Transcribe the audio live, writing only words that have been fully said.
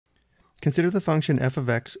Consider the function f of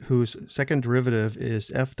x whose second derivative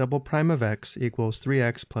is f double prime of x equals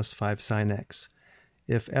 3x plus 5 sine x.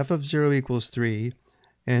 If f of 0 equals 3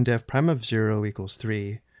 and f prime of 0 equals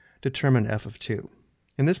 3, determine f of 2.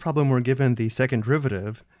 In this problem, we're given the second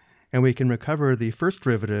derivative, and we can recover the first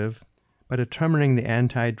derivative by determining the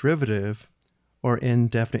antiderivative, or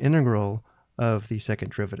indefinite integral, of the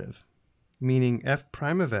second derivative. Meaning f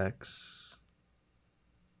prime of x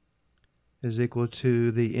is equal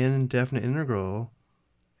to the indefinite integral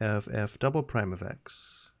of f double prime of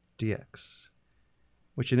x dx,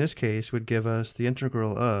 which in this case would give us the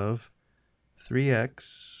integral of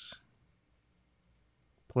 3x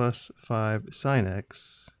plus 5 sine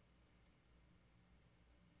x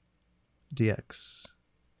dx.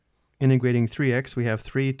 Integrating 3x, we have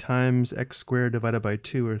 3 times x squared divided by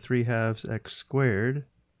 2, or 3 halves x squared,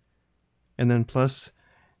 and then plus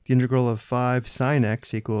the integral of 5 sine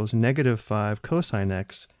x equals negative 5 cosine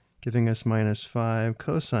x, giving us minus 5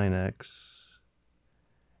 cosine x.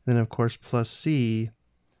 Then, of course, plus c,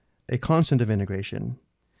 a constant of integration.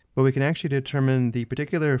 But we can actually determine the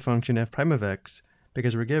particular function f prime of x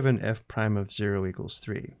because we're given f prime of 0 equals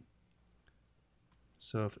 3.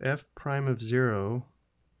 So if f prime of 0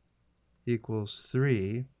 equals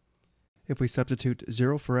 3, if we substitute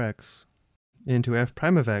 0 for x into f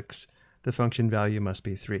prime of x, the function value must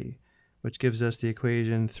be 3, which gives us the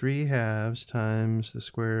equation 3 halves times the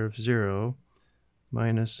square of 0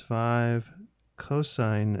 minus 5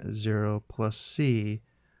 cosine 0 plus c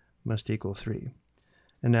must equal 3.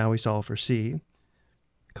 And now we solve for c.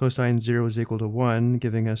 Cosine 0 is equal to 1,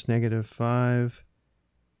 giving us negative 5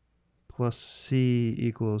 plus c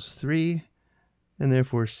equals 3, and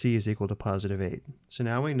therefore c is equal to positive 8. So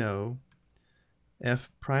now we know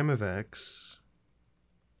f prime of x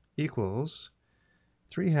equals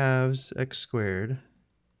 3 halves x squared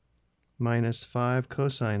minus 5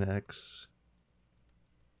 cosine x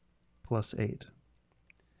plus 8.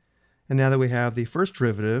 And now that we have the first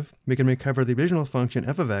derivative, we can recover the original function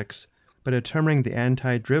f of x by determining the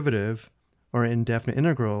antiderivative, or indefinite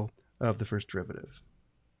integral, of the first derivative.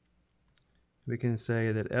 We can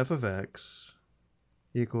say that f of x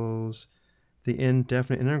equals the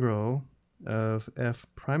indefinite integral of f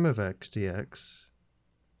prime of x dx,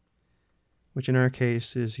 which in our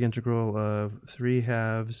case is the integral of 3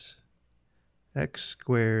 halves x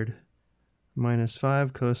squared minus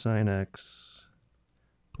 5 cosine x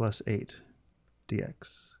plus 8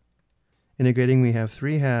 dx. Integrating, we have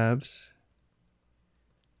 3 halves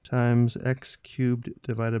times x cubed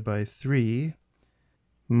divided by 3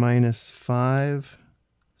 minus 5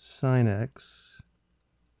 sine x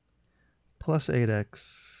plus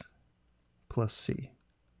 8x plus c.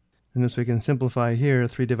 And this we can simplify here.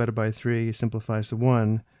 3 divided by 3 simplifies to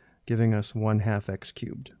 1, giving us 1/2 x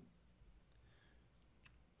cubed.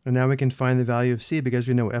 And now we can find the value of c because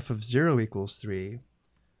we know f of 0 equals 3.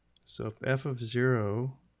 So if f of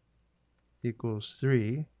 0 equals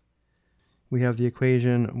 3, we have the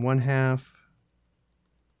equation 1/2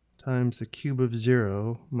 times the cube of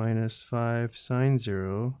 0 minus 5 sine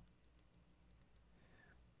 0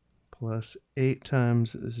 plus 8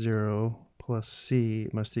 times 0 plus c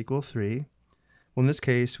must equal 3. Well, in this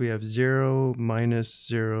case, we have 0 minus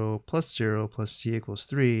 0 plus 0 plus c equals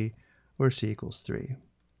 3, where c equals 3.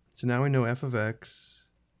 So now we know f of x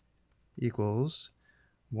equals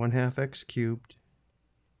 1/2 x cubed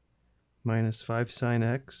minus 5 sine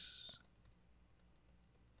x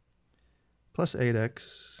plus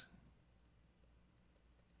 8x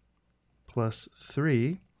plus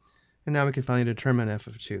 3. And now we can finally determine f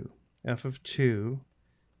of 2. f of 2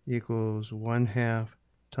 equals 1/2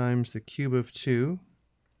 times the cube of 2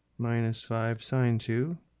 minus 5 sine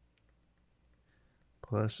 2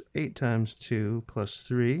 plus 8 times 2 plus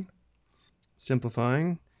 3.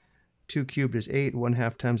 Simplifying, 2 cubed is 8,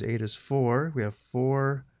 1/2 times 8 is 4. We have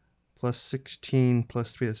 4 plus 16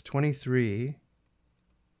 plus 3, that's 23,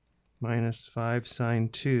 minus 5 sine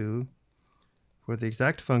 2 for the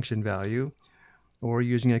exact function value, or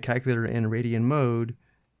using a calculator in radian mode,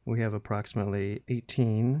 we have approximately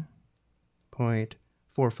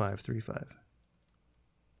 18.4535.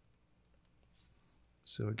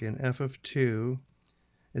 So again, f of 2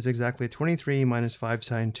 is exactly 23 minus 5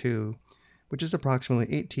 sine 2, which is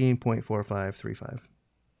approximately 18.4535.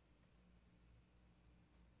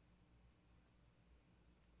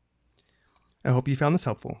 I hope you found this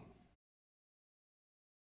helpful.